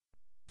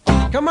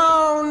Come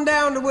on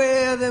down to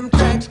where them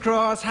tracks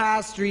cross High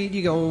Street.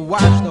 You gonna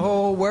watch the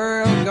whole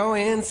world go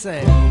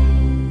insane.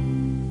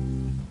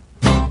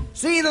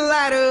 See the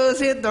lighters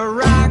hit the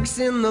rocks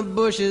in the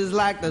bushes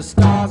like the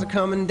stars are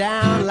coming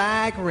down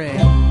like rain.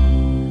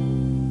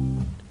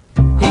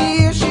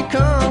 Here she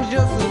comes,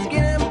 just a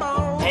skin and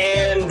bone.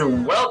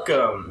 And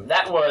welcome.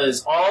 That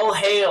was All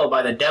Hail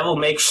by The Devil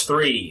Makes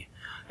Three.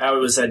 It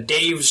was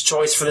Dave's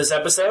choice for this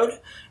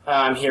episode.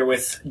 I'm here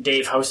with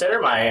Dave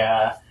Hostetter,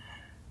 my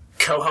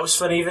co-host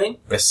for the evening.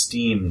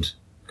 Esteemed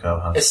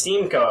co-host.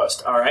 Esteemed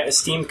co-host. All right,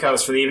 esteemed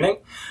co-host for the evening.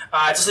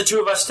 Just the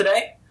two of us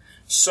today.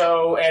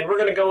 So, and we're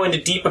going to go into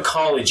deep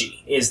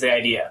ecology, is the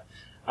idea.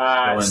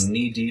 Going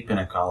knee-deep in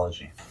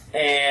ecology.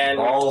 And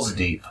balls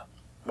deep.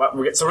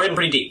 So we're in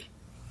pretty deep.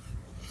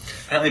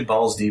 Apparently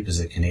balls deep is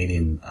a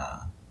Canadian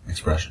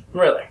expression.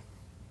 Really?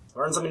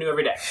 Learn something new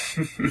every day.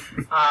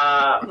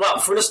 Well,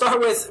 we're going to start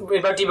with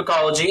about deep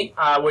ecology,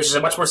 which is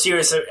a much more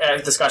serious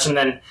discussion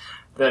than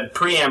the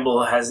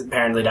preamble has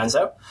apparently done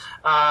so.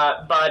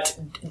 But,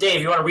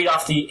 Dave, you want to read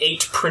off the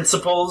 8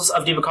 principles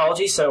of deep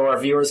ecology so our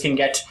viewers can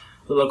get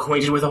a little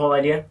acquainted with the whole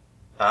idea?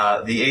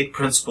 The 8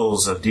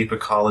 principles of deep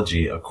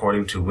ecology,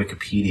 according to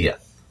Wikipedia.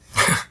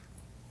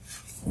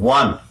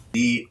 1.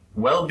 The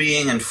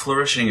well-being and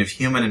flourishing of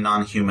human and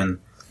non-human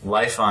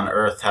life on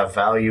Earth have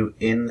value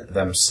in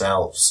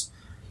themselves.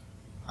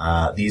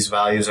 These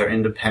values are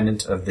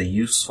independent of the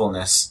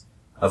usefulness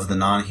of the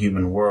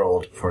non-human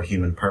world for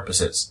human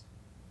purposes.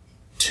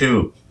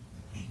 2.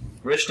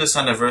 Richness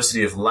and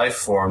diversity of life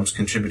forms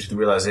contribute to the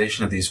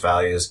realization of these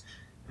values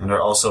and are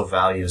also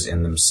values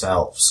in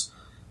themselves.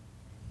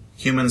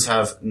 Humans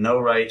have no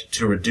right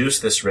to reduce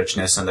this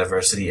richness and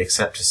diversity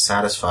except to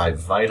satisfy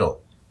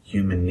vital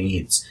human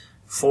needs.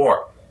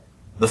 4.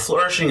 The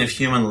flourishing of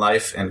human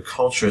life and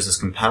cultures is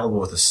compatible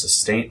with a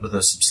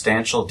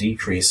substantial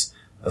decrease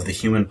of the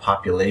human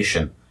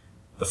population.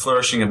 The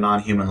flourishing of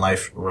non-human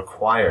life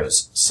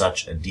requires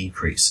such a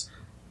decrease.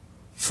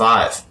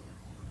 5.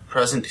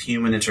 Present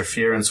human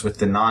interference with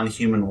the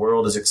non-human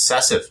world is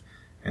excessive,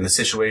 and the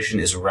situation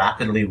is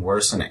rapidly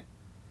worsening.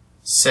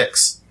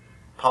 6.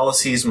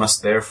 Policies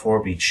must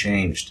therefore be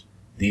changed.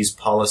 These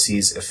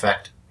policies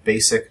affect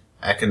basic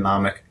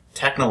economic,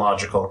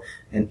 technological,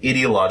 and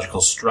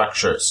ideological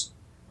structures.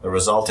 The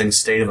resulting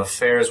state of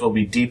affairs will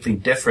be deeply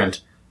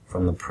different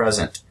from the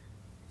present.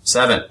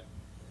 7.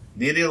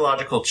 The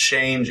ideological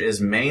change is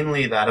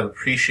mainly that of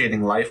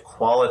appreciating life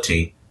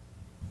quality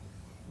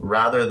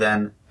rather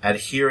than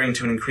adhering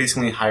to an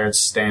increasingly higher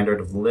standard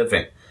of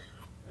living.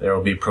 There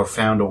will be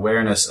profound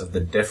awareness of the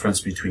difference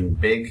between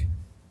big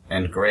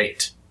and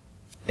great.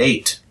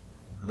 8.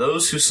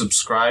 Those who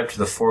subscribe to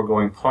the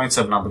foregoing points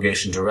have an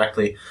obligation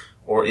directly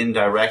or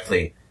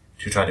indirectly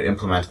to try to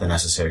implement the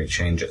necessary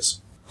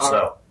changes.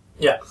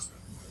 Yeah.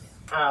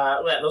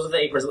 Those are the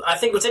 8 principles. I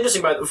think what's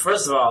interesting about it,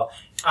 first of all,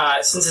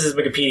 since this is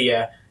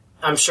Wikipedia,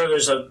 I'm sure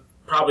there's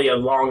probably a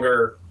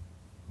longer,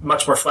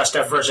 much more fleshed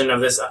out version of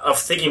this, of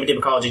thinking about deep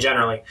ecology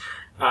generally,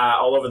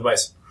 all over the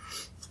place.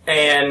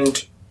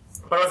 But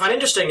what I find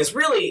interesting is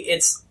really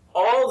it's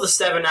all the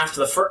 7 after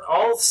the first,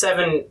 all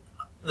 7,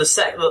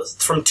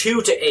 from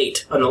 2 to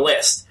 8 on the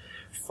list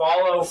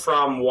follow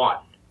from 1,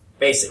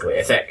 basically,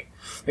 I think.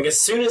 Like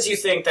as soon as you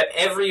think that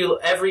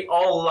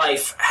all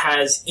life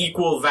has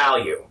equal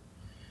value,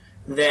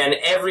 then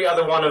every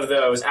other one of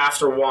those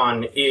after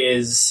 1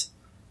 is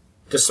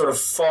just sort of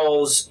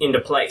falls into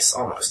place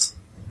almost.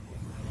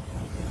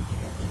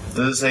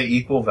 Does it say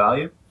equal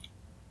value?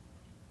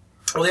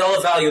 Well, they all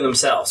have value in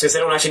themselves, because they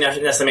don't actually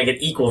necessarily make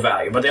it equal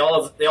value, but they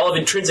all have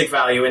intrinsic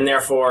value, and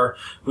therefore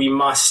we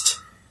must,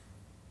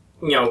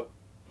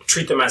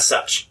 treat them as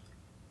such.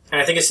 And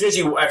I think as soon as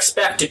you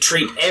expect to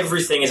treat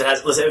everything as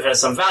if it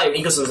has some value,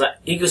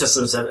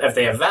 ecosystems, if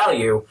they have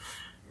value,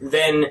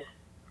 then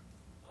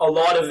a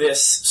lot of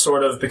this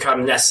sort of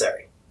becomes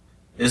necessary.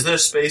 Is there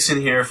space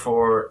in here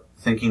for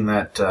thinking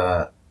that,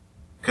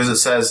 because it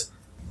says,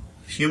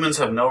 humans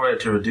have no right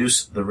to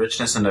reduce the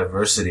richness and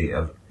diversity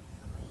of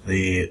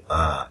the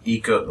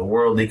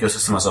world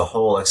ecosystem as a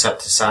whole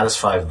except to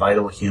satisfy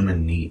vital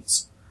human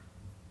needs.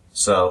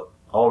 So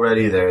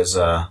already there's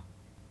an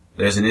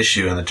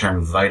issue in the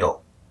term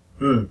vital.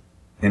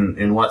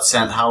 In what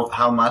sense?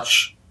 How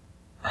much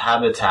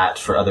habitat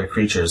for other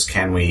creatures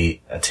can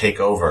we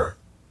take over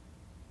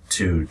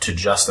to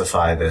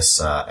justify this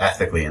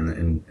ethically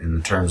in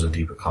the terms of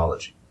deep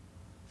ecology?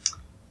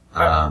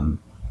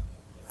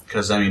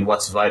 Because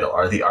what's vital?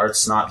 Are the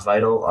arts not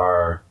vital?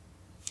 Are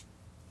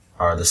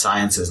the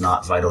sciences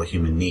not vital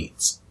human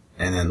needs?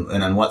 And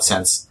in what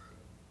sense?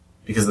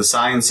 Because the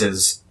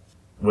sciences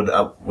would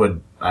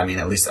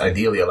at least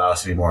ideally allow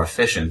us to be more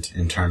efficient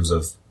in terms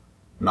of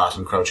not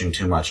encroaching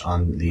too much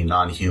on the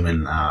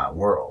non-human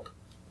world.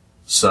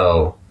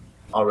 So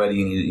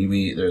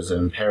already there's an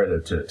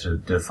imperative to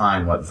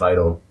define what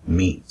vital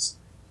means.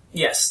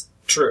 Yes,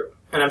 true.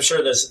 And I'm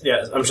sure there's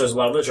a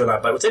lot of literature on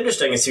that. But what's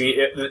interesting is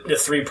the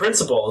 3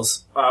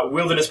 principles,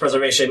 wilderness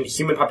preservation,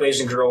 human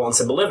population control, and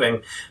simple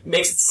living,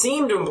 makes it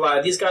seem to imply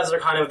that these guys are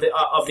kind of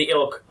of the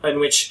ilk in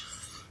which,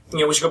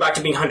 we should go back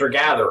to being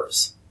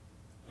hunter-gatherers.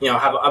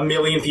 have 1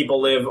 million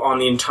people live on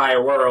the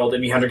entire world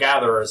and be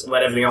hunter-gatherers and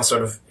let everything else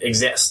sort of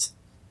exist.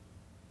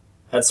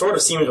 That sort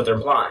of seems what they're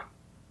implying.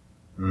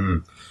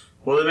 Mm.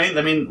 Well,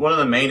 one of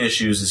the main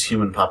issues is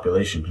human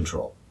population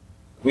control.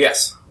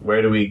 Yes.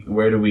 Where do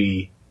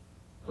we,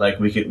 like,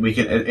 we can,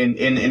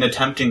 in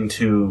attempting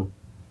to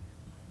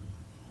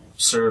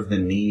serve the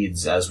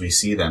needs as we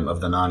see them of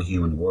the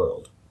non-human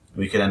world,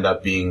 we could end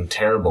up being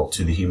terrible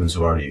to the humans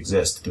who already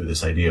exist through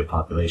this idea of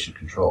population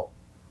control.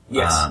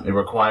 Yes.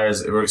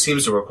 It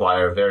seems to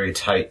require a very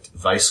tight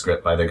vice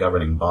grip by the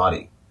governing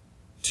body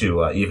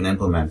to even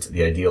implement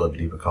the ideal of a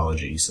deep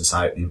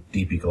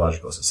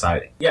ecological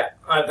society. Yeah,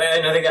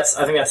 and I think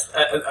that's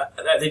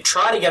they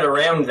try to get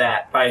around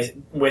that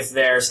with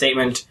their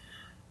statement,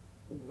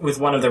 with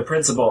one of their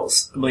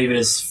principles. I believe it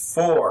is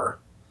 4.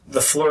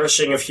 The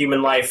flourishing of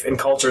human life and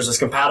cultures is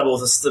compatible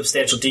with a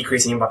substantial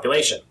decrease in human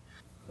population,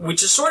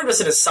 which is sort of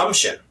just an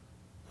assumption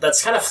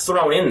that's kind of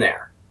thrown in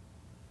there.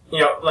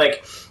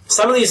 Like,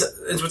 some of these,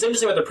 what's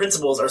interesting about the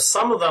principles are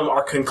some of them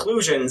are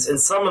conclusions and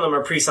some of them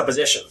are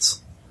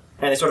presuppositions.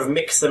 And they sort of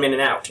mix them in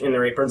and out in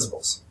their 8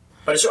 principles.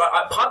 But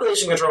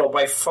population control,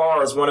 by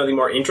far, is one of the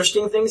more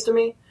interesting things to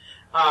me.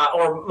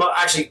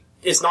 Actually,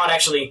 it's not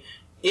actually.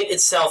 It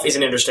itself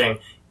isn't interesting.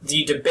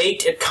 The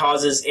debate it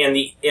causes and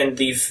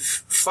the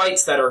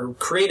fights that are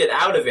created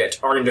out of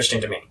it are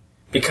interesting to me.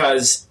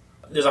 Because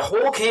there's a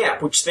whole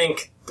camp which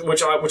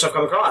I've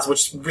come across,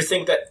 which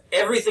think that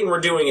everything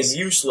we're doing is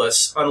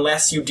useless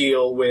unless you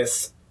deal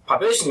with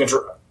population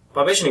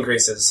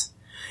increases.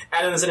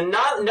 And then there's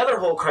another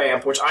whole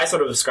camp, which I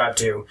sort of subscribe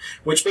to,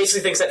 which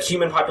basically thinks that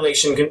human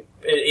population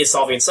is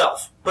solving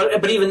itself.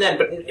 But even then,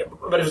 but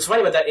what's funny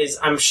about that is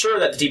I'm sure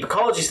that the deep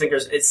ecology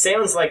thinkers, it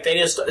sounds like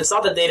it's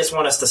not that they just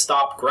want us to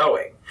stop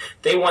growing.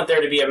 They want there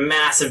to be a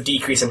massive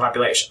decrease in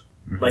population.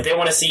 Mm-hmm. Like, they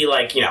want to see,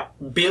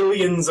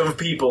 billions of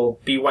people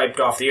be wiped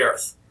off the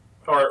earth.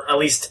 Or at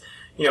least,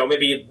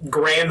 maybe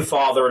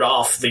grandfathered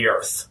off the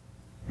earth.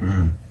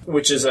 Mm-hmm.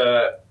 Which is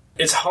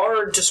it's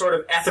hard to sort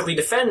of ethically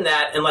defend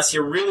that unless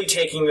you're really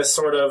taking this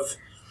sort of...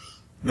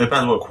 It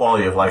depends on what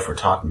quality of life we're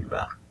talking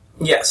about.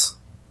 Yes.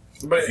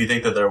 But if you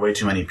think that there are way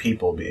too many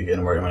people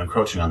and we're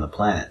encroaching on the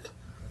planet,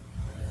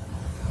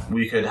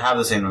 we could have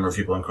the same number of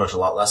people encroach a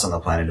lot less on the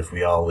planet if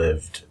we all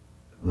lived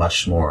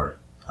much more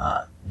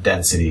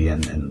density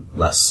and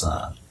less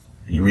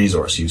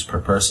resource use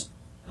per person,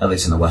 at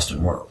least in the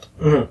Western world.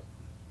 Mm-hmm.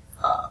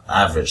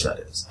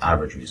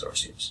 Average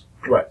resource use.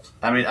 Right.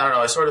 I mean, I don't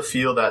know, I sort of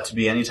feel that to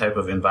be any type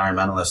of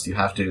environmentalist, you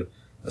have to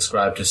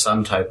ascribe to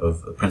some type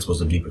of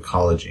principles of deep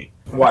ecology.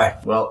 Why?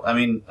 Well, I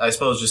mean, I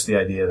suppose just the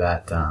idea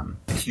that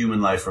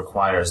human life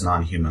requires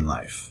non-human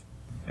life.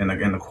 And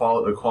the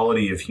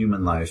quality of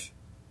human life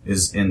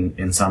is,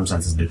 in some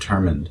sense,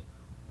 determined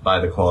by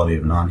the quality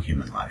of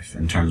non-human life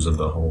in terms of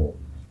the whole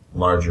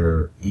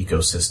larger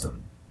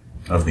ecosystem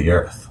of the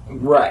Earth.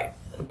 Right.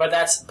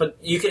 But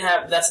you can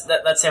have,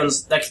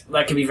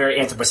 that can be very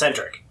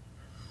anthropocentric.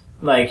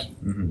 Like,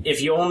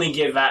 if you only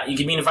give you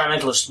can be an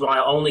environmentalist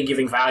while only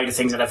giving value to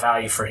things that have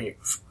value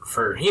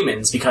for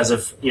humans because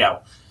of,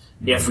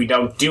 if we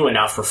don't do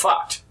enough, we're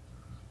fucked.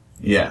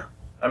 Yeah.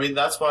 I mean,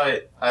 that's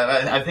why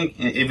I think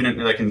even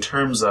in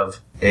terms of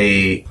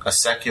a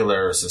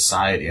secular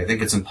society, I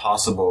think it's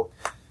impossible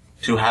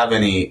to have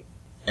any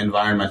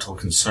environmental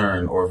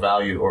concern or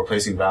value or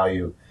placing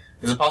value.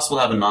 It's impossible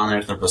to have a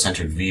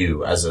non-anthropocentric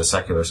view as a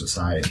secular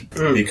society.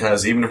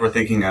 Because even if we're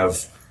thinking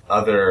of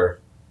other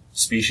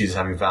species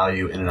having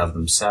value in and of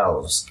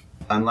themselves,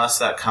 unless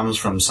that comes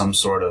from some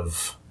sort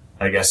of,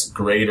 I guess,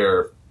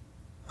 greater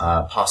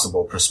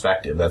possible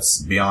perspective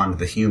that's beyond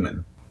the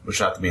human, which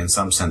would have to be in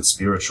some sense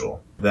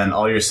spiritual, then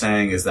all you're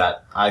saying is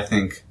that I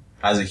think,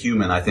 as a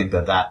human, I think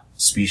that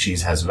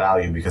species has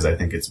value because I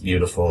think it's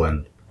beautiful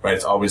and, right,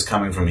 it's always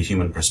coming from a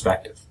human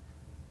perspective.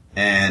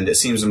 And it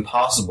seems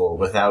impossible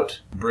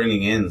without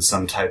bringing in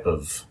some type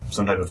of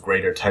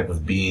greater type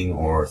of being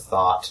or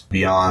thought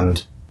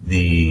beyond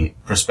the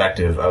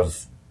perspective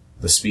of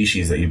the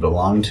species that you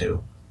belong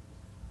to.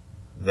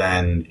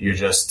 Then you're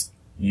just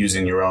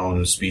using your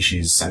own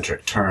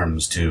species-centric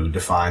terms to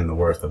define the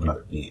worth of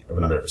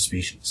another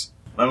species.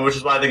 I mean, which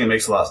is why I think it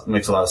makes a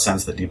lot of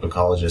sense that deep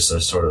ecologists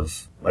are sort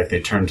of like they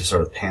turn to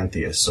sort of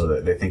pantheists, so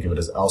that they think of it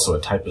as also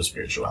a type of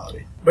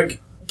spirituality. But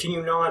can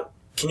you not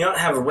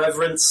have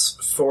reverence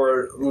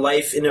for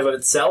life in and of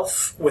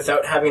itself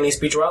without having any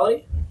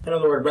spirituality? I know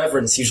the word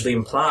reverence usually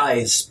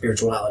implies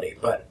spirituality,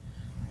 but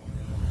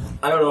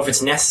I don't know if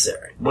it's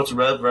necessary. What's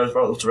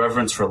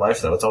reverence for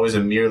life, though? It's always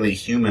a merely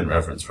human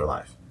reverence for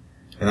life.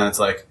 And then it's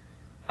like,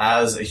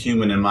 as a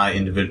human in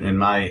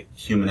my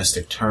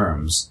humanistic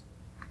terms,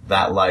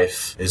 that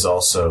life is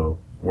also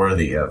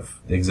worthy of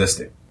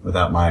existing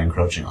without my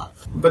encroaching on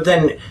it. But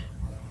then,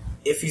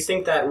 if you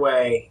think that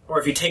way, or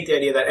if you take the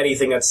idea that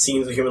anything that's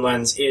seen through the human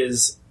lens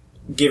is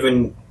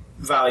given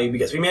value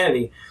because of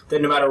humanity,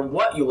 then no matter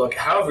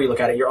however you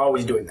look at it, you're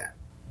always doing that.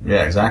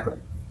 Yeah, exactly.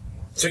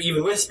 So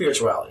even with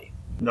spirituality.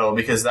 No,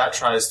 because that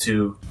tries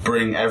to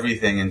bring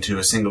everything into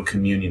a single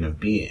communion of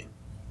being,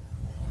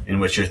 in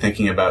which you're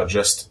thinking about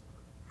just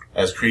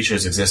as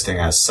creatures existing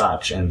as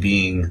such and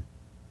being,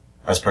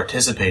 as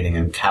participating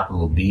in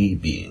capital B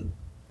being.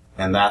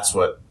 And that's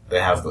what they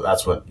have,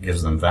 that's what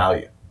gives them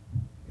value.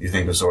 You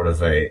think of sort of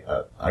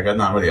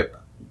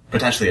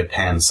potentially a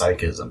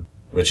panpsychism,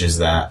 which is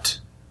that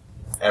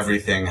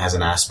everything has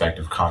an aspect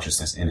of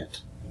consciousness in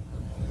it.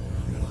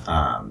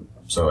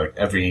 So like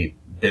every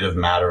bit of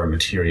matter or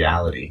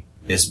materiality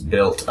is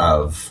built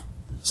of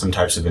some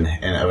types of an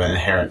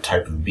inherent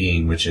type of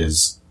being, which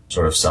is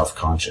sort of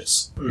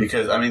self-conscious.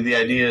 Because, I mean, the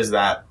idea is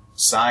that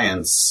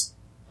science,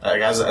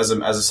 like as a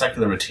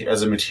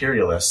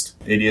materialist,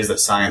 the idea is that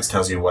science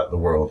tells you what the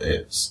world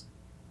is.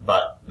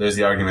 But there's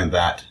the argument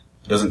that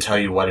it doesn't tell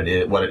you what it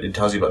is, it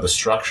tells you about the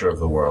structure of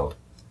the world,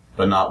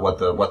 but not what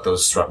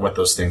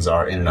those things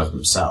are in and of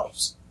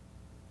themselves.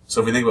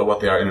 So if we think about what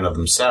they are in and of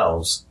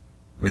themselves,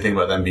 we think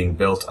about them being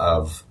built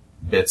of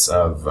bits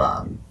of,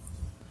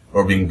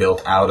 or being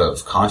built out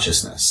of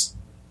consciousness,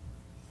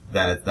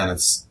 then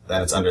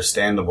it's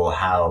understandable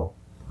how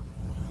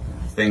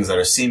things that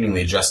are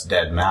seemingly just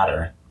dead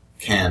matter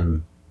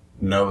can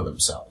know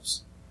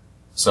themselves.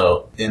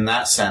 So in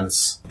that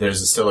sense,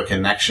 there's still a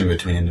connection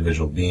between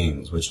individual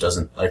beings, which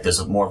doesn't, like,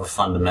 there's more of a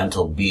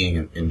fundamental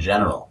being in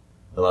general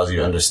that allows you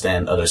to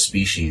understand other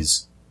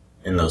species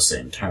in those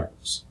same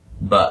terms.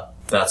 But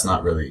that's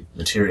not really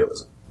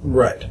materialism.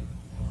 Right.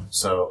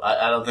 So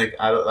I don't think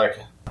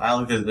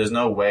there's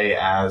no way in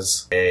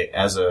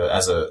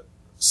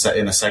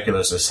a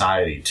secular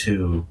society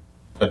to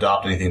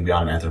adopt anything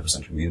beyond an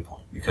anthropocentric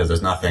viewpoint, because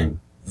there's nothing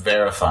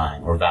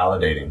verifying or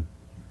validating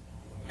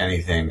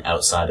anything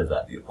outside of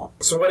that viewpoint.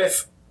 So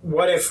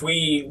what if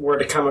we were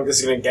to come, this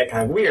is going to get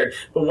kind of weird,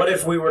 but what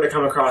if we were to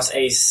come across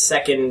a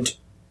second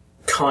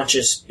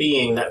conscious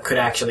being that could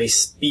actually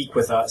speak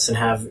with us and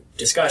have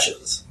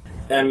discussions?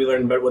 And we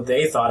learned about what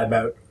they thought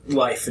about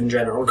life in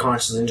general, or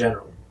consciousness in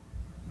general.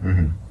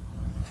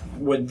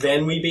 Mm-hmm. Would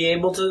then we be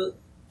able to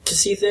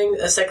see things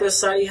a secular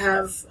society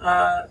have?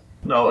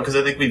 No, because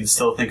I think we'd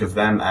still think of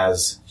them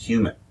as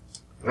human.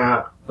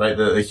 Right,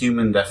 the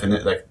human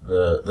definite, like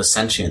the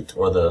sentient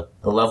or the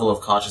level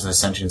of consciousness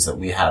sentience that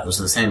we have is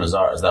the same as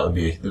ours. That would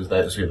be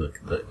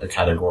a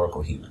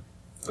categorical human.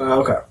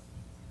 Okay.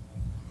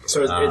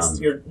 So it's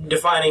you're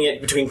defining it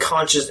between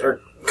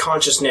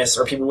consciousness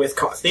or people with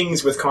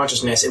things with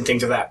consciousness and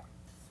things of that.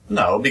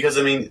 No, because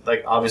I mean,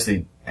 like,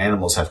 obviously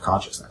animals have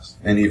consciousness,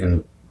 and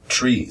even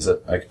trees,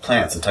 like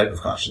plants, a type of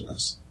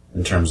consciousness.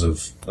 In terms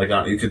of, like,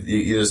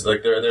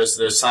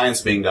 there's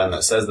science being done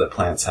that says that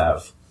plants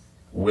have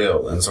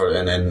will and sort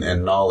of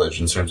and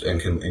knowledge in terms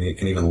and you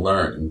can even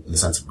learn in the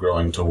sense of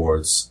growing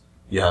towards.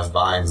 You have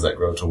vines that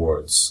grow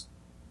towards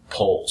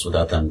poles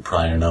without them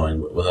prior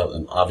knowing, without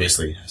them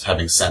obviously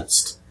having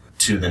sensed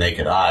to the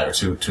naked eye or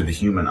to the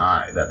human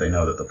eye that they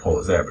know that the pole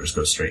is there, but just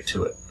go straight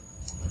to it.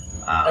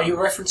 Are you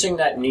referencing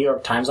that New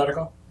York Times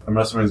article? I'm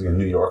referencing a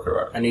New Yorker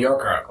article. A New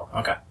Yorker article.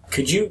 Okay.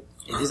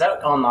 Is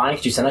that online?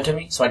 Could you send that to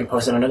me so I can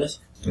post it under this?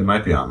 It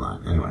might be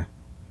online. Anyway,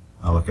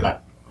 I'll look it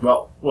up.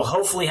 Well, we'll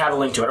hopefully have a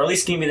link to it, or at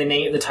least give me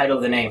the title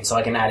of the name, so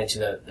I can add it to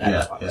the.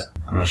 Yeah.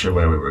 I'm not sure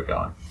where we were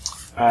going.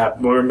 We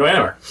weren't going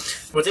anywhere.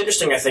 What's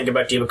interesting, I think,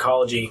 about deep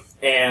ecology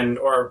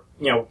or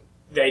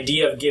the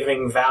idea of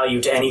giving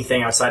value to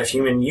anything outside of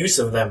human use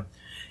of them,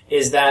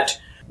 is that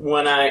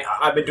when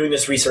I've been doing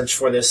this research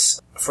for this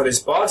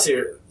blog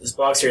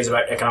series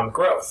about economic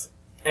growth,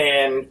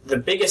 and the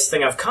biggest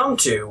thing I've come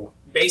to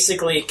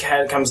basically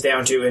comes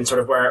down to, and sort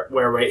of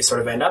where we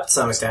sort of end up to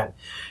some extent,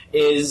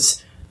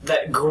 is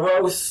that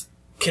growth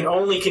can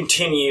only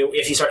continue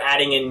if you start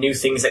adding in new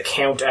things that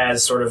count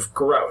as sort of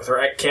growth,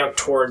 or count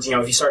towards,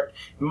 if you start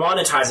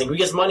monetizing,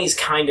 because money's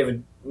kind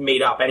of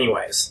made up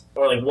anyways,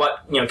 or like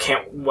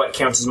what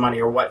counts as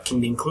money, or what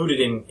can be included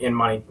in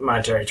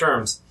monetary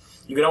terms.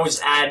 You can always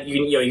add,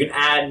 you can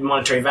add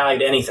monetary value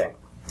to anything.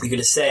 You could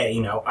just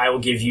say, I will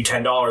give you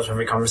 $10 for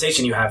every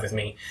conversation you have with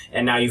me,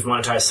 and now you've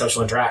monetized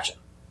social interaction.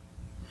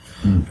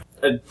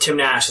 Tim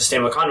Nash, the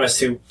sustainable economist,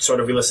 who sort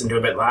of we listened to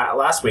a bit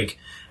last week,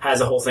 has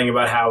a whole thing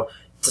about how,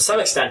 to some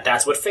extent,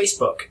 that's what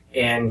Facebook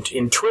and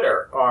in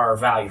Twitter are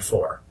valued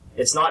for.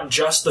 It's not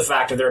just the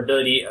fact of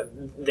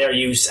their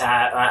use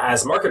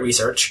as market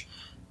research,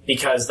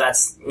 because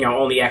that's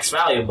only X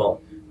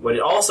valuable. But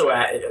it also,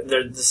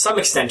 to some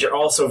extent, you're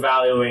also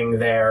valuing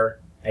their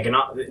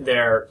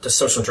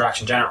social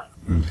interaction generally,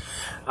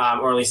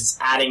 or at least it's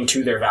adding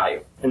to their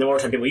value. And the more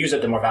time people use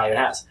it, the more value it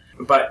has.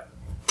 But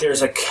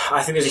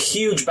I think there's a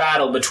huge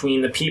battle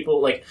between the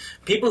people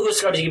who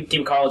ascribe to deep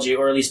ecology,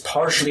 or at least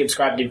partially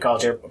ascribe to deep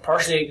ecology, or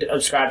partially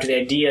ascribe to the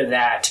idea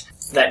that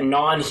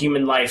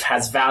non-human life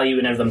has value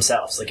in and of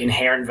themselves, like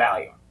inherent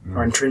value,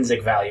 or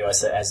intrinsic value,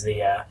 as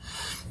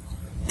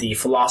the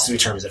philosophy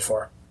terms it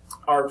for,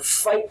 are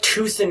fight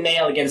tooth and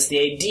nail against the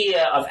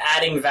idea of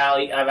adding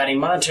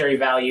monetary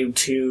value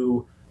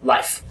to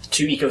life,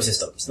 to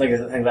ecosystems, like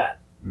that.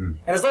 And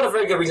there's a lot of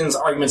very good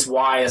arguments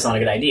why it's not a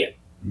good idea.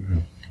 Mm-hmm.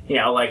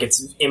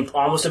 It's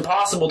almost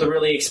impossible to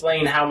really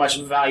explain how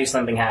much value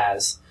something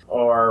has,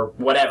 or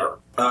whatever.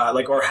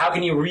 Or how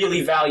can you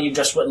really value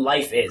just what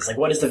life is? Like,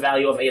 what is the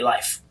value of a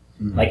life?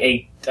 Mm-hmm. Like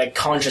a like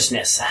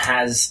consciousness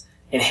has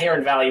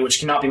inherent value which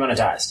cannot be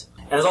monetized.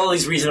 And there's all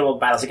these reasonable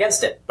battles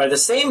against it. But at the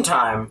same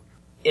time,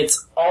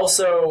 it's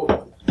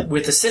also,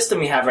 with the system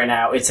we have right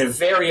now, it's a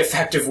very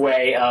effective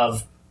way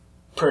of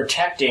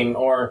protecting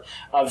or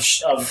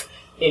of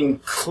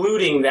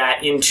including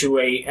that into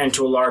a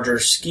larger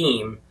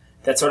scheme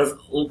that sort of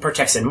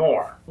protects it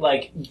more.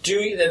 Like, I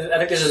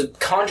think there's a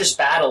conscious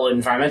battle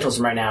in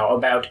environmentalism right now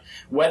about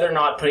whether or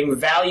not putting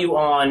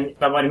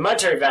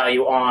monetary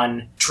value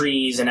on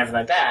trees and everything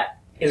like that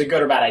is a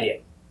good or bad idea.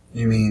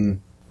 You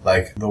mean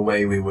like the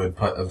way we would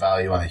put a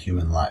value on a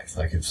human life?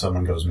 Like if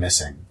someone goes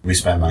missing, we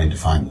spend money to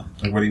find them.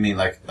 Like what do you mean?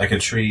 Like a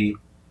tree,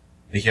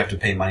 like you have to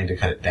pay money to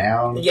cut it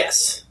down?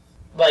 Yes.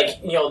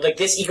 Like, like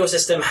this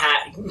ecosystem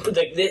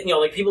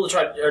like people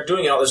are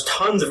doing it all. There's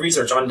tons of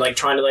research on like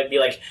trying to like be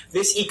like,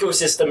 this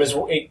ecosystem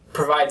it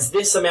provides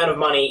this amount of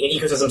money in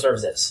ecosystem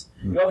services.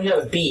 You over here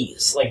with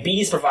bees. Like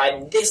bees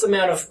provide this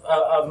amount of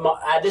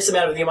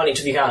the money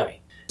to the economy.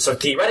 So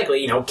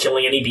theoretically,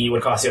 killing any bee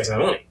would cost you X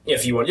amount of money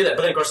if you want to do that.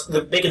 But then, of course,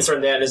 the big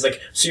concern then is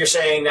like, so you're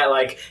saying that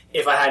like,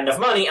 if I had enough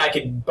money, I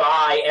could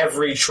buy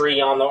every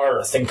tree on the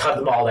earth and cut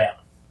them all down.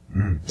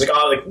 It's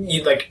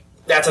like,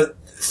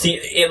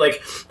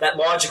 that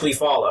logically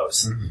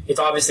follows. It's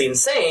obviously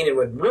insane; it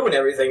would ruin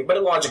everything, but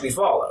it logically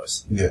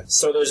follows. Yeah.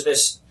 So there's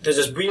this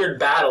weird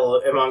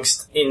battle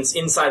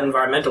inside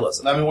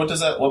environmentalism. I mean,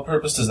 what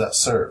purpose does that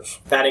serve?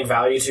 Adding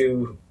value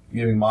to.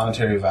 Giving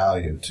monetary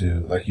value to,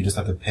 like, you just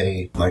have to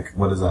pay, like,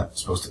 what is that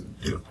supposed to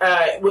do?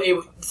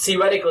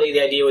 Theoretically, the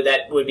idea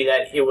would be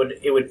that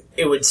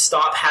it would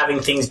stop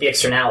having things be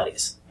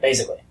externalities,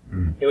 basically.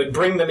 It would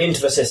bring them into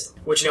the system,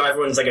 which,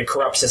 everyone's like a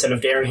corrupt system. If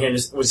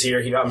Darren was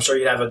here, I'm sure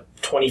he'd have a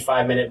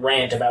 25-minute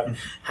rant about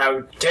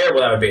how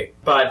terrible that would be.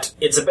 But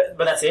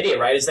that's the idea,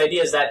 right? The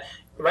idea is that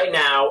right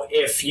now,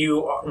 if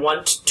you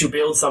want to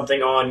build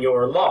something on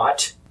your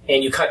lot,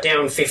 and you cut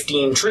down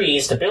 15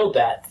 trees to build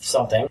that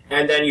something,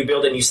 and then you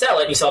build it and you sell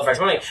it for X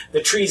money,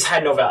 the trees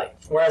had no value.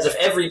 Whereas if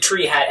every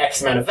tree had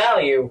X amount of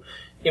value,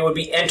 it would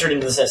be entered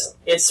into the system.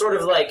 It's sort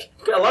of like,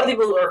 a lot of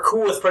people are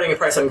cool with putting a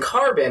price on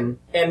carbon,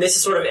 and this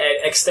is sort of an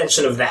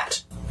extension of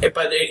that. I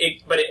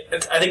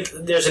think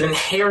there's an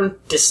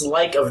inherent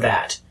dislike of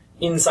that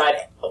inside,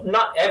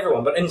 not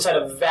everyone, but inside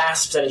a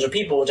vast percentage of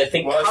people, which I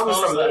think comes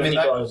from the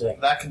people.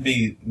 That could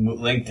be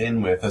linked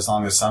in with as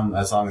long as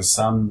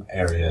some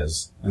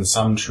areas and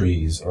some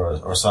trees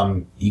or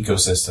some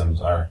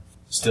ecosystems are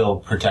still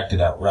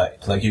protected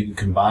outright. Like you can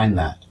combine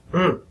that.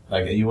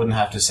 Like you wouldn't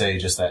have to say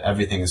just that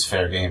everything is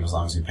fair game as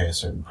long as you pay a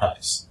certain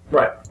price.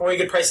 Right. Or you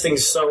could price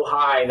things so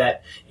high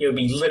that it would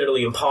be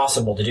literally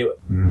impossible to do it.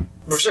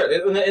 For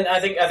sure. And I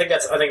think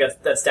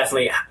that's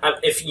definitely,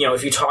 if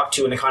you talk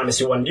to an economist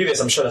who wanted to do this,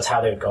 I'm sure that's how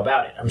they would go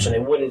about it. I'm sure they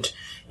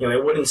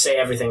wouldn't say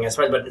everything as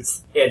price, but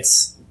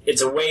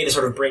it's a way to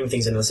sort of bring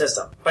things into the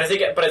system. But I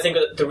think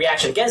the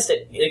reaction against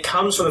it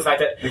comes from the fact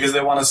that because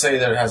they want to say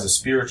that it has a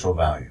spiritual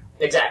value.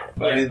 Exactly.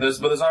 But, I mean, there's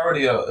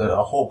already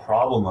a whole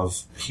problem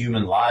of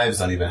human lives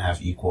don't even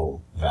have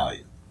equal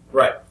value.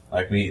 Right.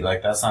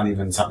 That's not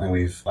even something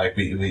we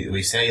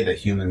say that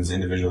humans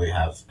individually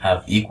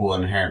have equal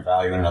inherent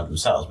value in and of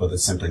themselves, but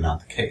that's simply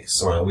not the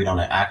case, or we don't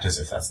act as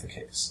if that's the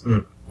case.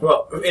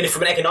 Well, and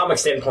from an economic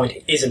standpoint,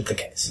 it isn't the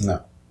case.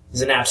 No.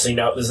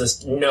 There's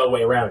just no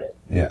way around it.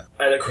 Yeah.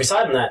 A quick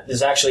side on that,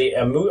 there's actually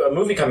a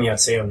movie coming out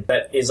soon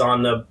that is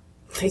on I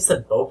think it's the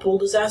Bhopal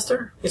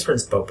disaster? It's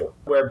pronounced Bhopal.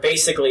 Where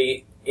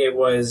basically it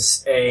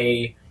was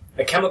a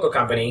chemical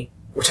company,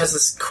 which has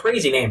this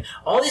crazy name.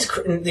 All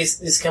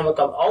these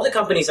chemical all the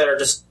companies that are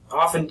just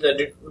often,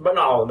 but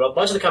not all, but a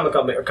bunch of the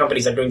chemical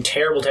companies that are doing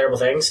terrible, terrible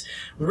things,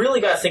 really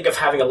got to think of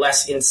having a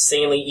less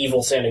insanely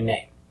evil sounding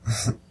name.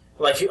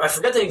 Like, I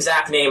forget the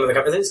exact name of the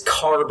company. I think it's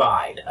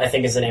Carbide, I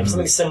think is the name.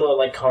 Something similar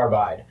like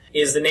Carbide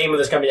is the name of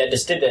this company that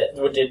just did that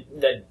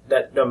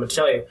I'm going to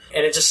tell you.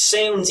 And it just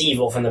sounds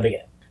evil from the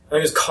beginning. I think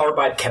it was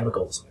Carbide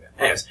Chemicals.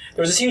 Anyways,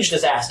 there was this huge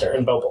disaster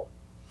in Bhopal,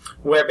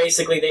 where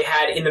basically they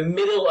had, in the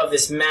middle of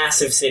this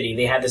massive city,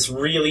 they had this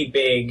really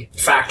big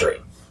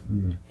factory.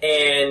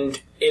 And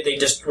they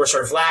just were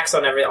sort of lax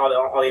on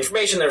all the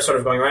information. They were sort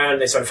of going around.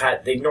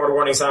 They ignored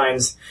warning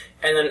signs.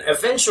 And then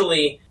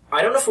eventually,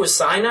 I don't know if it was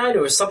cyanide or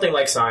it was something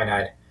like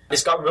cyanide,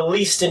 this got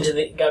released into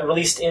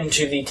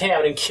the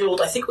town and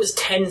killed, I think it was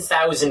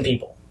 10,000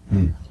 people.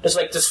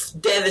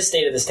 Just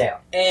devastated this town.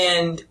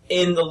 And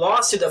in the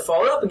lawsuit that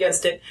followed up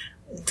against it,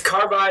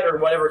 Carbide or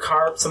whatever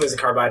something's a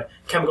Carbide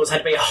chemicals had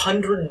to pay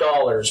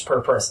 $100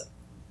 per person.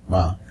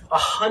 Wow.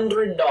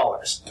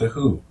 $100. To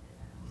who?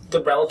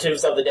 The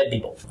relatives of the dead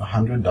people.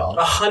 $100?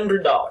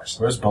 $100.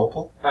 Where's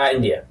Bhopal?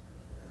 India.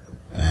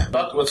 Yeah.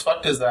 But what's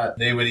fucked is that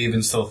they would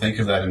even still think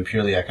of that in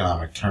purely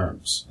economic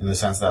terms, in the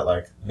sense that,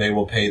 like, they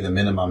will pay the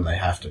minimum they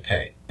have to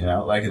pay. You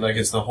know? Like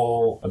it's the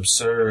whole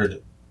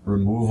absurd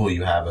removal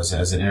you have as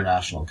an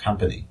international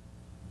company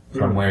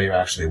from where you're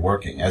actually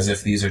working, as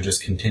if these are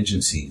just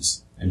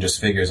contingencies and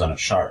just figures on a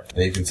chart.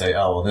 They can say,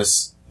 oh, well,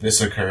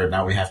 this occurred,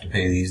 now we have to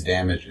pay these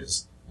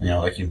damages.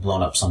 Like you've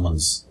blown up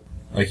someone's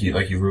Like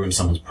you ruined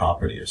someone's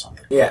property or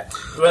something. Yeah,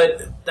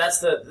 but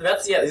that's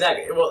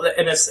exactly. Well,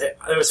 and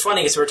it was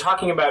funny because we were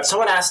talking about,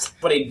 someone asked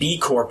what a B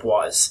Corp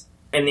was,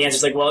 and the answer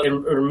is like, well, it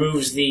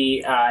removes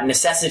the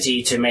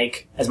necessity to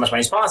make as much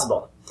money as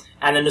possible.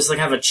 And then just like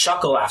have a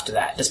chuckle after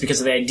that, just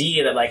because of the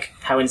idea that like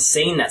how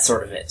insane that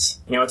sort of is.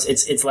 You know,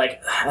 it's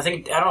like, I don't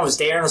know if it was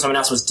Darren or someone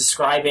else was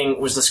describing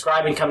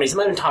companies. It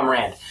might have been Tom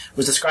Rand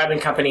was describing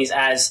companies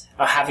as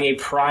having a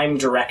prime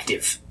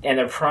directive, and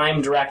their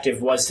prime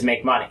directive was to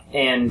make money.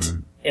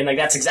 And like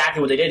that's exactly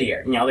what they did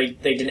here. You know,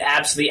 they did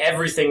absolutely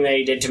everything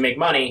they did to make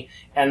money,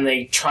 and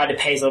they tried to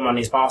pay as little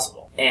money as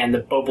possible. And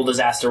the Bhopal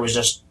disaster was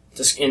just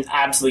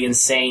absolutely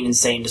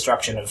insane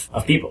destruction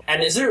of people.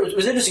 And it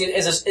was interesting.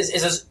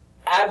 Is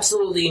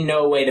absolutely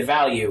no way to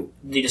value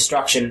the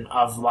destruction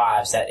of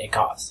lives that it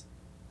caused.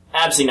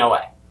 Absolutely no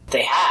way.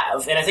 They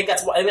have, and I think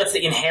that's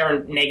the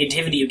inherent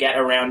negativity you get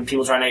around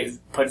people trying to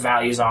put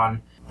values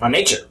on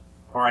nature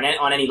or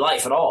on any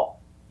life at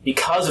all,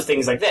 because of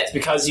things like this.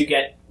 Because you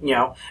get, you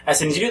know, as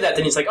soon as you do that,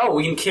 then it's like, oh,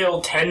 we can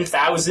kill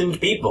 10,000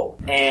 people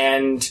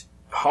and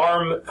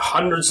harm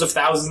hundreds of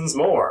thousands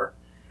more.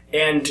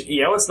 And,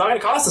 you know, it's not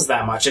going to cost us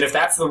that much. And if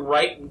that's the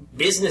right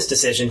business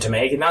decision to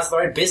make, and that's the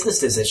right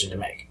business decision to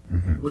make,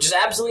 which is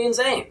absolutely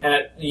insane.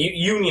 And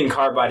Union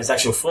Carbide is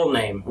actually a full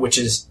name, which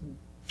is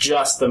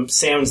just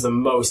sounds the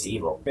most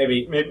evil.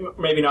 Maybe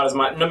not as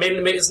much. No, maybe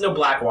it's no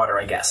Blackwater,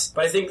 I guess.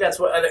 But I think that's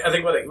what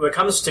it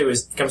comes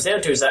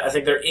down to is that I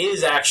think there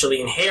is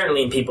actually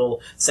inherently in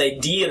people this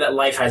idea that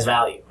life has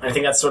value. And I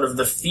think that's sort of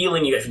the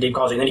feeling you get from deep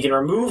ecology. And then you can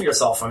remove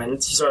yourself from it. And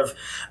it's sort of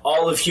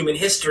all of human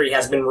history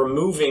has been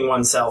removing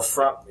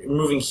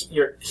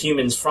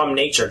humans from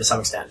nature to some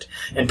extent,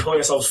 and pulling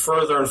ourselves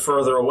further and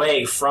further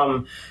away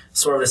from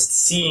sort of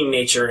seeing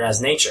nature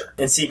as nature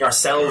and seeing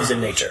ourselves in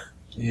nature.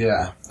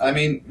 Yeah. I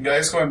mean,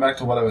 guys, going back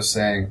to what I was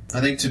saying, I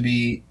think to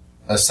be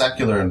a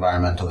secular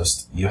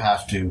environmentalist, you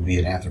have to be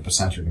an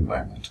anthropocentric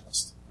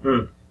environmentalist.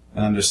 And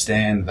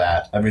understand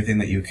that everything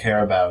that you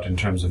care about in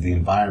terms of the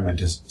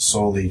environment is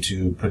solely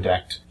to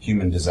protect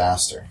human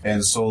disaster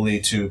and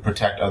solely to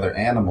protect other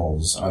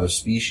animals, other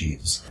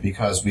species,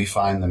 because we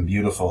find them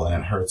beautiful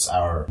and it hurts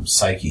our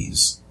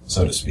psyches,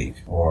 so to speak,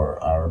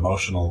 or our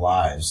emotional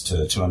lives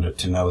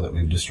to know that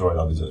we've destroyed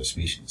all these other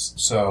species.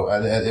 So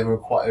it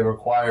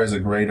requires a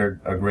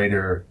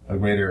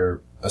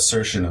greater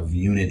assertion of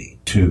unity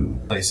to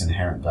place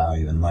inherent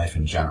value in life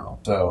in general.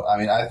 So, I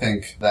mean, I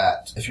think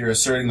that if you're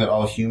asserting that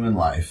all human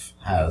life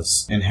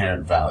has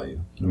inherent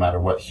value, no matter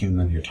what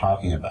human you're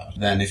talking about,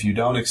 then if you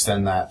don't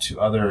extend that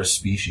to other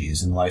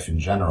species and life in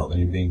general, then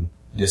you're being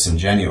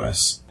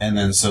disingenuous. And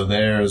then so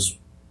there's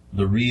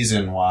the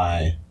reason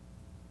why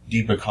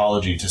deep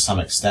ecology, to some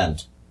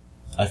extent,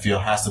 I feel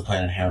has to play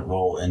an inherent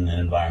role in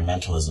an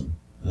environmentalism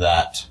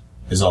that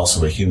is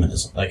also a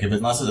humanism. Like,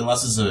 unless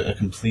it's a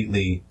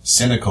completely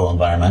cynical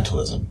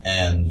environmentalism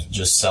and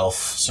just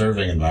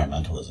self-serving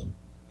environmentalism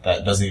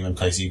that doesn't even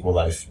place equal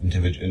life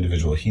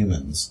individual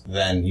humans,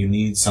 then you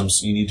need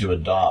to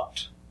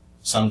adopt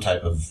some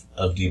type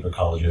of deep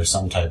ecology or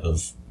some type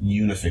of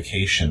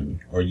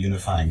unification or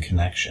unifying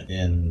connection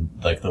in,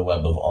 like, the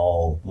web of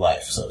all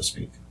life, so to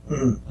speak.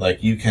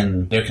 Like,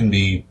 there can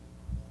be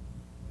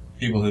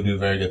people who do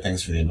very good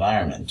things for the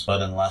environment,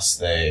 but unless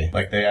they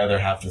either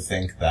have to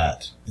think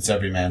that it's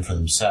every man for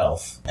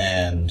themselves,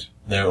 and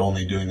they're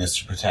only doing this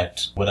to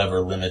protect whatever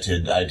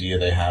limited idea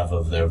they have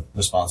of their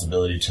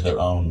responsibility to their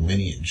own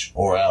lineage,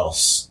 or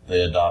else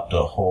they adopt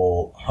a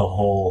whole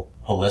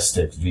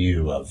holistic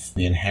view of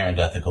the inherent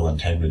ethical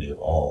integrity of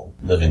all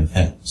living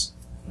things,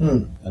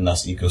 and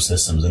thus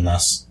ecosystems, and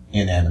thus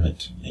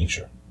inanimate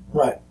nature.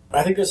 Right.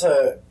 I think there's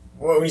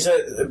what we said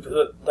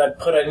that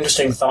put an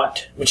interesting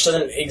thought, which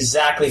doesn't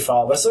exactly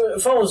follow, but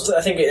it follows, I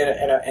think,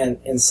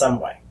 in some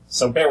way.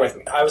 So bear with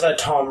me. I was at a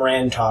Tom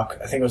Rand talk.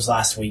 I think it was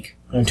last week,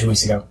 2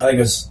 weeks ago. I think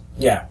it was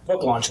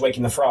book launch,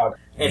 Waking the Frog,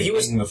 and he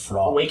was Waking the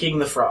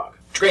Frog.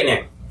 It's a great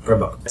name for a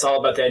book. It's all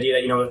about the idea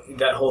that, you know,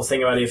 that whole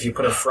thing about if you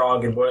put a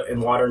frog in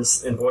water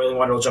and boiling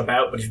water, it'll jump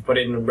out, but if you put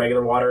it in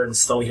regular water and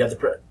slowly heat up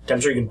the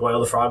temperature, you can boil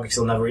the frog because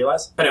he'll never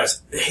realize. But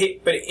anyways,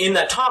 but in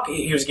that talk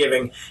he was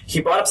giving, he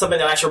brought up something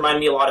that actually reminded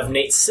me a lot of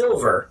Nate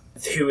Silver,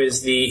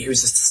 who's a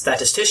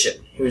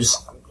statistician who's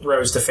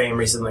rose to fame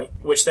recently,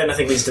 which then I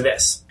think leads to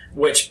this,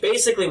 which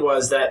basically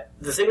was that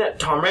the thing that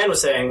Tom Rand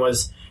was saying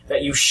was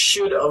that you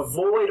should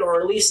avoid,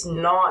 or at least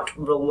not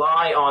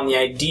rely on, the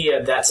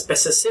idea that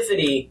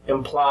specificity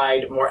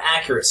implied more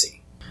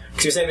accuracy.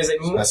 Because you're saying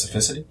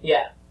specificity?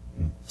 Yeah.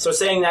 So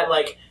saying that,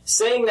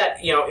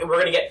 you know, we're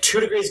going to get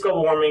 2 degrees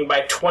global warming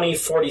by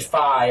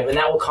 2045, and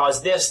that will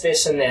cause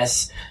this, and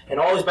this, and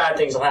all these bad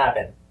things will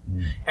happen.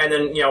 And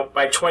then, you know,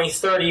 by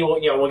 2030,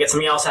 we'll get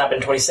something else happen,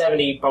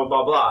 2070, blah,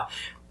 blah, blah.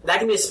 That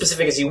can be as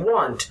specific as you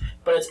want,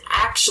 but it's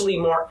actually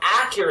more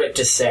accurate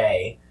to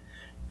say,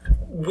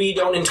 we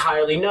don't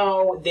entirely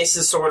know, this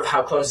is sort of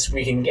how close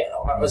we can get,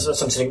 or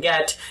something to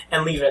get,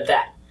 and leave it at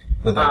that.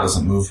 But that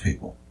doesn't move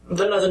people.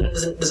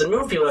 That doesn't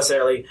move people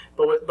necessarily,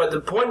 but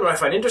the point what I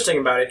find interesting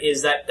about it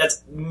is that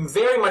that's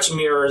very much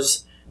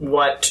mirrors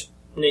what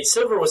Nate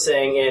Silver was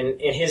saying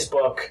in his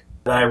book,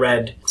 that I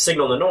read,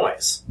 Signal the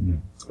Noise,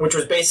 which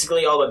was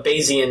basically all about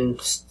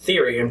Bayesian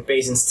theory and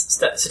Bayesian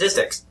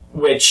statistics,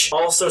 which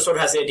also sort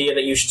of has the idea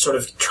that you should sort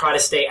of try to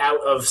stay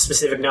out of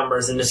specific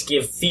numbers and just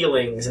give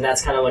feelings, and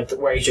that's kind of like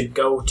where you should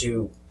go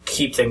to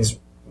keep things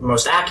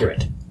most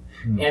accurate.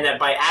 And that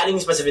by adding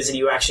specificity,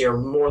 you actually are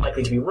more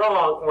likely to be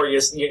wrong, or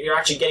you're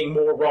actually getting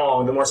more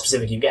wrong the more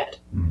specific you get.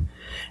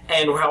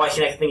 And how I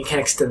think it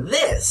connects to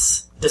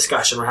this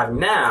discussion we're having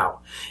now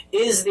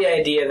is the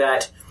idea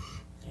that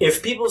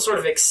if people sort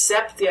of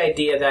accept the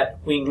idea that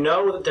we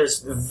know that there's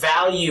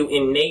value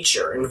in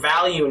nature and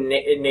value in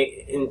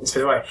a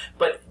specific way,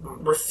 but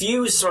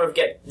refuse to sort of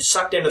get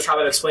sucked into the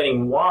trouble of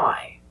explaining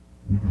why,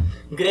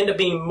 you could end up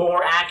being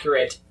more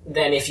accurate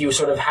than if you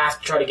sort of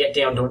have to try to get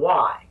down to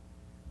why.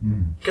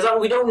 Because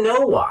we don't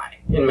know why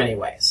in many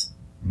ways.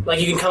 Like,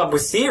 you can come up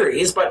with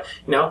theories, but,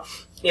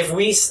 if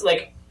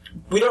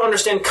we don't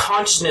understand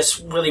consciousness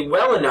really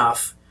well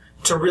enough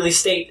to really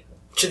state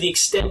to the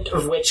extent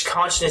of which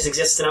consciousness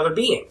exists in other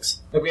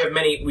beings. Like,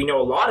 we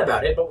know a lot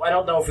about it, but I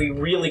don't know if we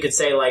really could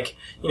say, like,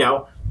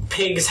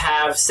 pigs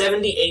have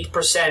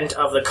 78%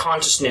 of the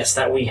consciousness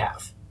that we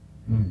have.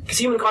 Because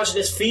human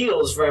consciousness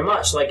feels very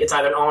much like it's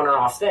either an on or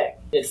off thing.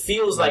 It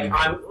feels like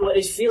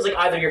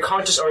either you're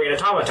conscious or you're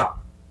an automaton.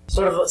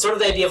 Sort of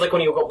the idea of like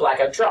when you go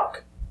blackout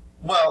drunk.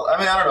 Well, I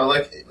mean, I don't know.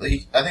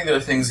 Like, I think there are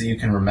things that you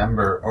can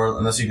remember, or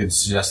unless you could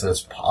suggest that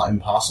it's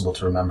impossible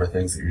to remember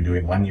things that you're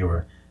doing when you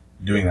were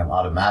doing them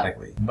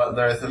automatically. But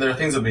there are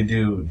things that we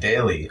do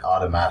daily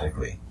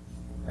automatically,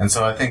 and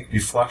so I think we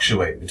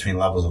fluctuate between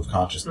levels of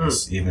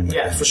consciousness, even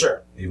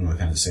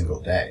within a single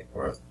day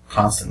or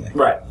constantly.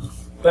 Right.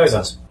 That makes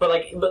sense.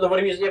 But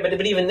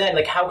even then,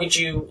 like, how could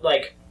you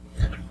like?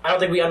 I don't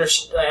think we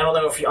understand. I don't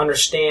know if you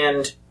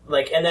understand.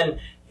 Like, and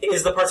then.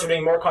 Is the parts of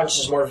being more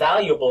conscious more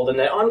valuable than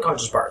the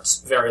unconscious parts?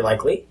 Very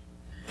likely.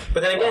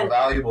 But then again...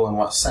 valuable in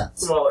what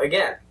sense? Well,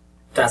 again,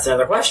 that's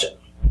another question.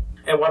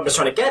 And what I'm just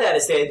trying to get at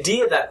is the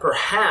idea that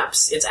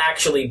perhaps it's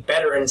actually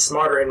better and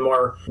smarter and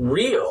more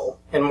real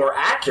and more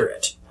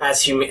accurate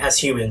as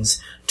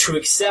humans to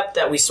accept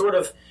that we sort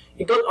of...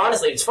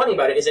 honestly, what's funny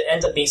about it is it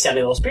ends up being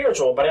sounding a little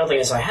spiritual, but I don't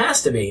think it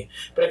has to be.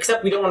 But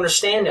except we don't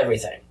understand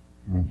everything.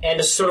 And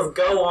to sort of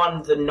go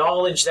on the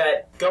knowledge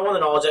that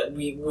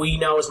we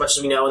know as much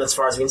as we know, and as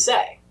far as we can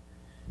say.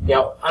 I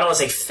don't want to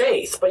say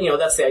faith, but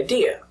that's the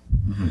idea.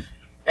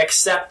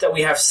 Except that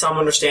we have some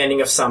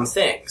understanding of some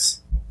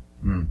things.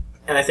 And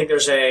I think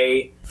there's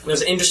an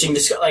interesting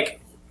discussion.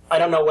 Like, I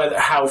don't know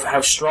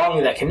how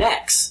strongly that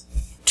connects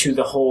to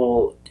the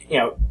whole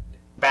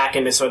back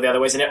into sort of the other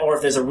ways, or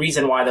if there's a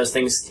reason why those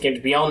things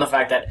get beyond the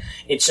fact that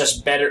it's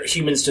just better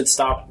humans should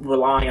stop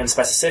relying on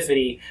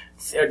specificity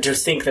to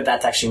think that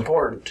that's actually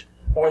important,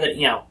 or that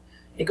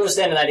it goes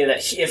down to the idea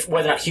that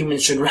whether or not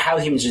how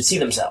humans should see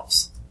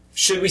themselves.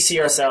 Should we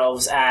see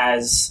ourselves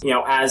as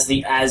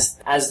as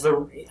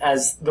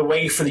the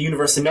way for the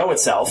universe to know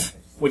itself,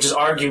 which is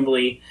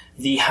arguably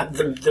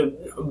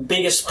the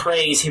biggest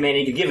praise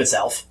humanity could give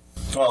itself?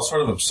 Well, it's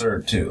sort of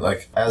absurd too,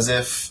 like as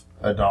if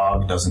a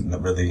dog doesn't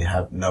really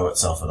know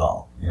itself at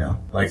all,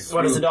 Like,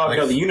 what does a dog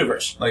know? The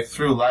universe. Like,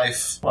 through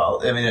life,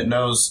 well, I mean, it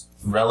knows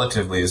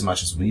relatively as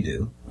much as we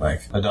do.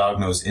 Like, a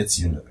dog knows its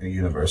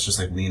universe, just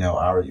like we know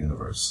our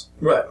universe.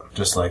 Right.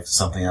 Just like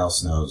something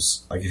else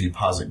knows, like if you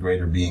posit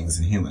greater beings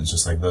than humans,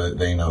 just like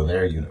they know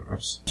their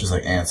universe. Just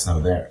like ants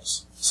know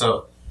theirs.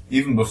 So,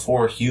 even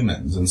before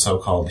humans and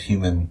so-called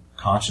human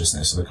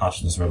consciousness, or the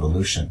consciousness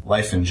revolution,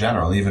 life in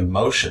general, even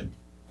motion,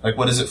 like,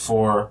 what is it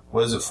for,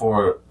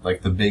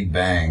 like, the Big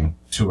Bang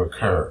to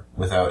occur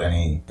without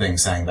anything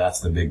saying that's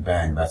the Big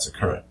Bang, that's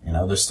occurring?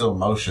 There's still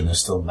motion, there's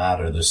still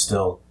matter, there's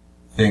still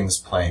things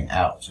playing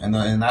out. And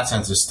in that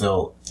sense, there's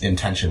still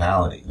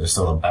intentionality, there's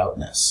still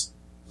aboutness.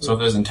 So if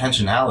there's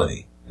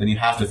intentionality, then you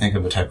have to think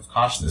of a type of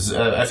consciousness.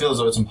 I feel as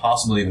though it's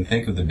impossible to even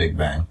think of the Big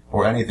Bang,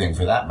 or anything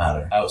for that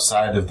matter,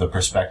 outside of the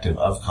perspective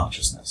of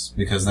consciousness.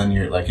 Because then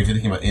if you're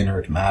thinking about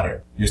inert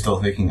matter, you're still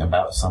thinking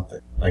about something.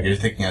 Like, you're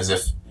thinking as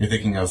if you're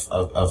thinking of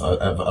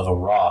a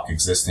rock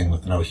existing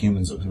with no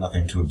humans, with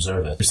nothing to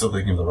observe it. You're still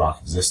thinking of the rock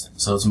existing.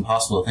 So it's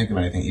impossible to think of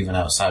anything even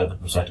outside of the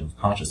perspective of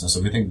consciousness. So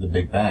if we think of the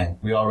Big Bang,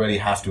 we already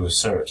have to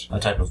assert a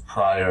type of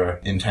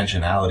prior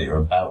intentionality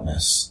or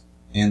aboutness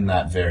in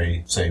that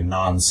very, say,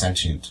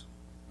 non-sentient,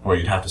 or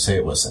you'd have to say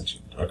it was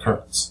sentient,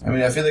 occurrence. I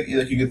mean, I feel like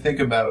you could think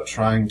about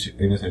trying to... Are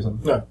you going to say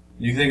something? No.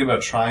 You can think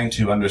about trying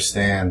to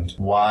understand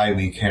why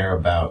we care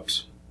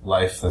about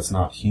life that's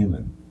not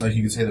human. Like,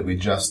 you could say that we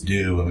just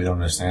do and we don't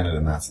understand it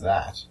and that's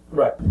that.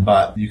 Right.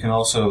 But you can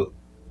also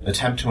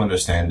attempt to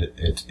understand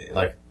it,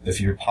 like, if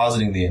you're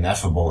positing the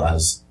ineffable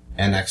as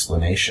an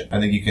explanation.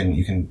 I think you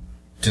can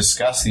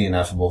discuss the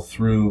ineffable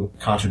through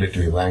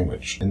contradictory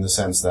language, in the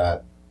sense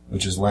that,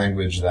 which is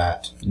language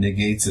that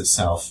negates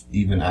itself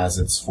even as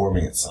it's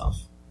forming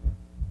itself.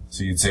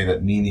 So you'd say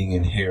that meaning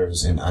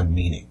inheres in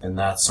unmeaning. And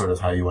that's sort of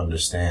how you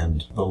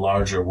understand the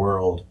larger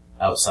world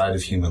outside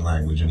of human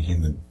language and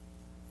human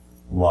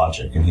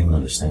logic and human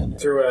understanding.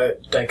 Through a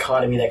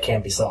dichotomy that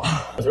can't be solved.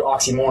 Through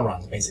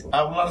oxymorons, basically.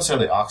 Not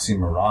necessarily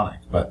oxymoronic,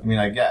 but I mean,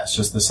 I guess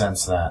just the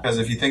sense that, because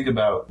if you think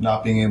about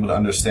not being able to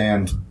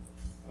understand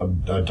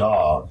a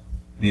dog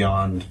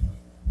beyond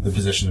the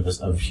position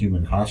of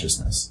human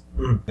consciousness,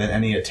 then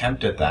any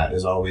attempt at that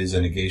is always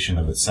a negation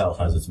of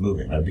itself as it's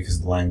moving, right? Because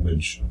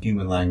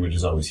human language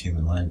is always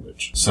human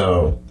language.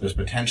 So there's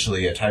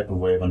potentially a type of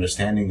way of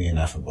understanding the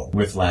ineffable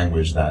with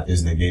language that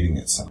is negating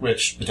itself,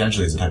 which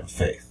potentially is a type of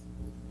faith.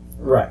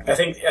 Right. I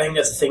think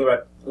that's the thing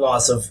about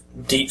lots of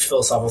deep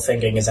philosophical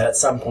thinking, is that at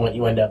some point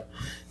you end up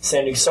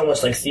sounding so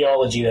much like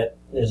theology that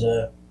there's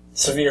a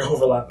severe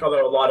overlap,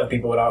 although a lot of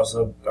people would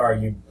also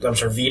argue, I'm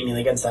sure,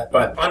 vehemently against that.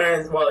 But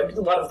a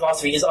lot of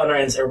philosophy is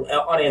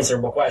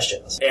unanswerable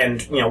questions,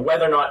 and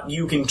whether or not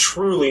you can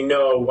truly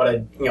know what a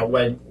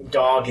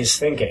dog is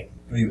thinking.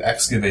 You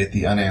excavate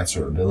the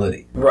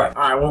unanswerability. Right.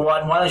 All right. Well,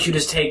 why don't you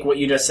just take what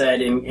you just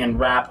said and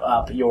wrap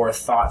up your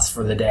thoughts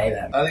for the day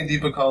then? I think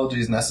deep ecology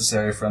is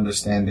necessary for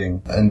understanding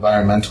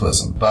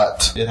environmentalism,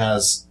 but it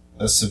has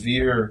a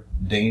severe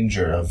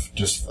danger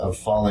of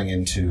falling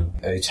into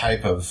a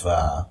type of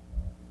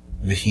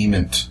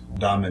vehement,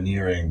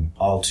 domineering,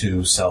 all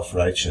too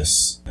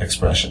self-righteous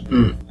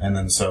expression, and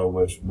then so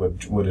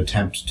would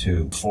attempt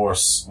to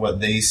force what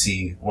they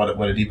see, what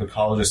a deep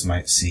ecologist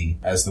might see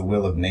as the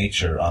will of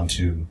nature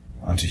onto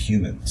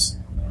humans.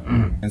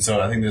 And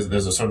so I think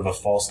there's a sort of a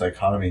false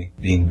dichotomy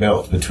being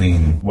built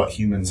between what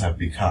humans have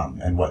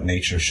become and what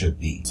nature should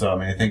be. So I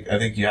mean, I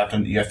think you have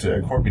to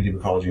incorporate deep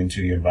ecology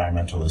into your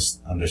environmentalist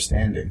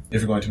understanding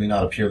if you're going to be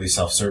not a purely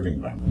self-serving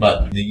environment.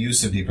 But the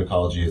use of deep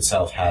ecology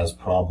itself has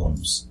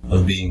problems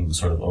of being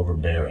sort of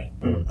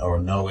overbearing or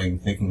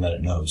thinking that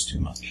it knows too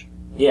much.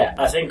 Yeah,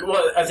 I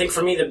think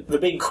for me the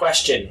big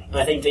question,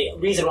 I think the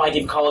reason why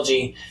deep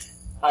ecology,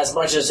 as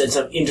much as it's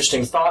an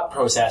interesting thought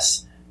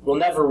process, we'll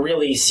never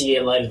really see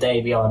a light of day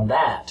beyond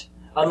that,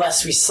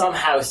 unless we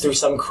somehow, through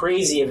some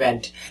crazy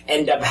event,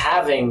 end up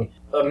having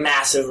a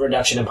massive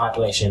reduction in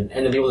population,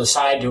 and then people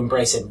decide to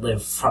embrace it and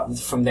live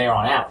from there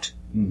on out.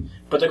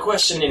 But the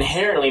question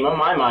inherently, in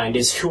my mind,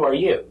 is who are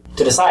you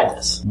to decide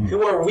this?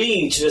 Who are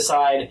we to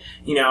decide,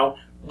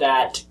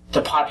 that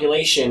the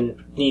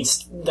population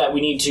that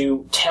we need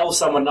to tell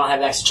someone not to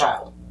have an extra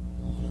child?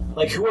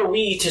 Like, who are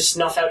we to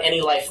snuff out any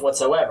life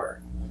whatsoever?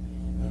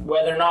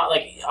 Whether or not,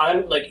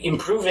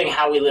 improving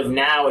how we live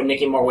now and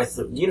making more with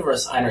the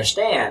universe, I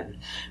understand.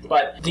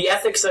 But the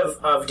ethics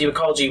of deep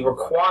ecology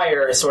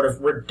require a sort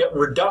of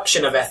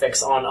reduction of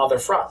ethics on other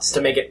fronts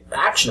to make it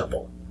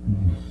actionable.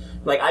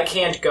 Like, I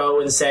can't go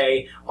and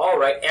say, all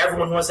right,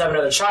 everyone who wants to have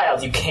another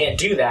child, you can't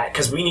do that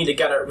because we need to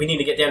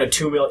get down to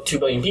 2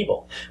 billion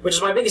people. Which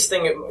is my biggest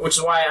thing, which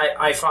is why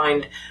I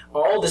find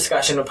all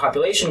discussion of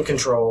population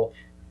control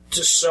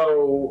just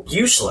so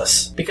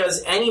useless,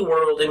 because any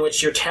world in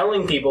which you're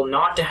telling people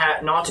not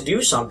to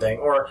do something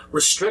or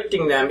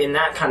restricting them in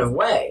that kind of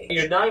way,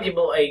 you're denying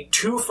people a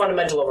too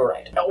fundamental of a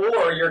right,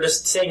 or you're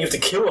just saying you have to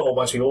kill a whole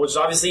bunch of people, which is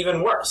obviously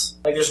even worse.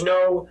 Like there's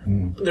no.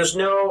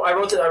 I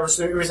wrote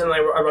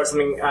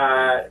something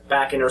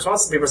back in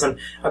response to people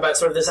about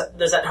sort of this.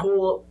 There's that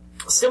whole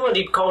similar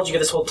deep ecology. You get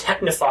this whole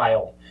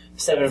technophile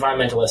set of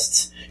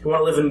environmentalists who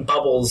want to live in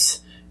bubbles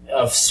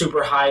of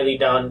super highly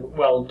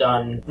well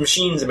done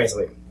machines,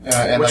 basically.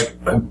 Sorry. I was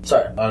going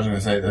to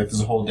say,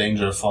 there's a whole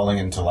danger of falling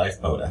into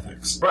lifeboat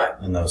ethics. Right.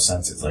 In those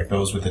senses. Like,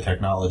 those with the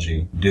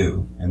technology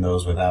do, and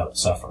those without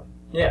suffer.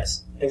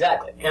 Yes,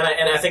 exactly. And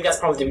I think that's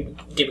probably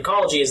deep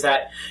ecology, is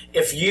that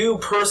if you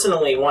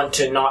personally want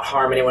to not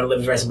harm anyone and live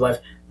a very simple life,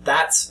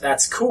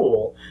 that's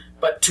cool.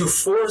 But to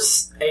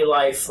force a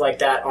life like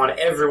that on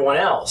everyone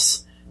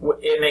else,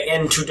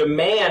 and to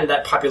demand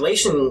that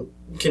population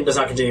does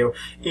not continue,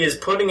 is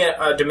putting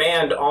a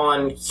demand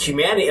on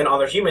humanity and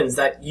other humans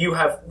that you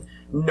have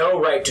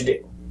no right to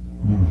do.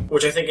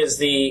 Which I think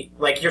is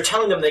you're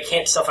telling them they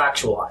can't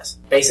self-actualize,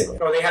 basically.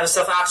 Or they have to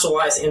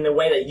self-actualize in the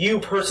way that you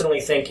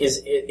personally think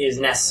is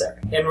necessary.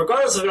 And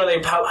regardless of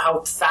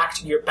how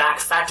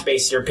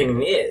fact-based your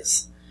opinion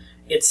is,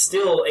 it's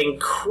still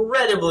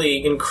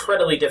incredibly,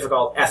 incredibly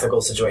difficult ethical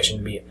situation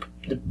to be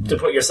in, to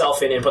put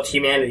yourself in and put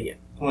humanity in.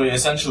 Well,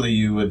 essentially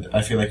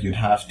I feel like you'd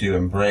have to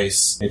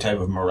embrace a type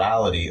of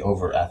morality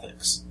over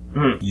ethics.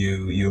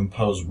 You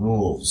impose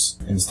rules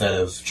instead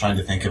of trying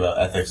to think about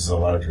ethics as a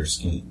larger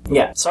scheme.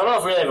 Yeah. So I don't know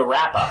if we really have a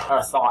wrap-up or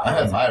a thought. I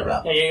had my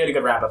wrap-up. Yeah, you had a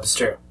good wrap-up, it's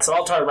true. So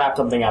I'll try to wrap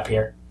something up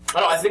here.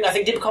 I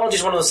think deep ecology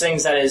is one of those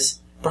things that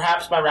is,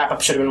 perhaps my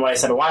wrap-up should have been what I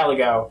said a while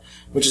ago,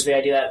 which is the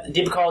idea that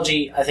deep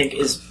ecology, I think,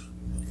 is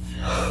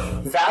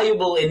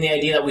valuable in the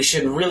idea that we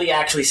should really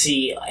actually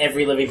see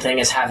every living thing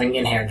as having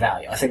inherent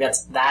value. I think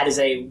that is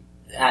the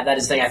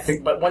thing. I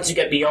think, but once you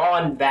get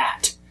beyond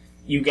that,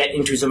 you get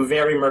into some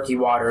very murky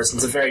waters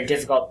and some very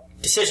difficult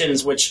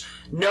decisions which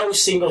no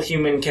single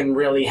human can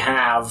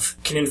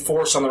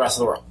enforce on the rest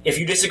of the world. If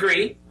you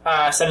disagree,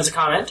 send us a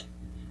comment.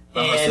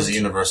 Unless there's a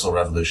universal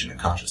revolution in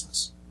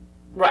consciousness.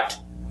 Right.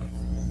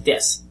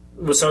 Yes.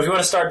 So if you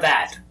want to start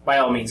that, by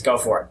all means, go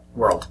for it,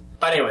 world.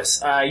 But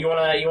anyways, you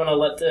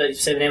wanna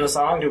say the name of the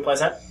song? Do we play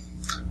that?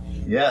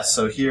 Yeah,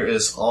 so here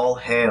is All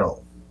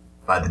Hail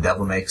by The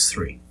Devil Makes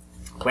Three.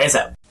 Play us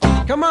out.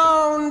 Come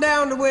on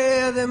down to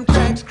where them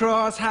tracks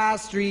cross High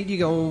Street. You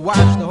gonna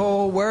watch the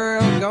whole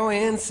world go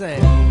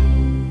insane.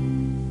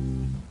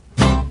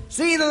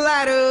 See the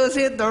lighters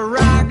hit the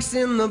rocks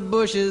in the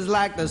bushes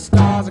like the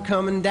stars are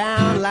coming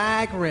down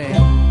like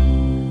rain.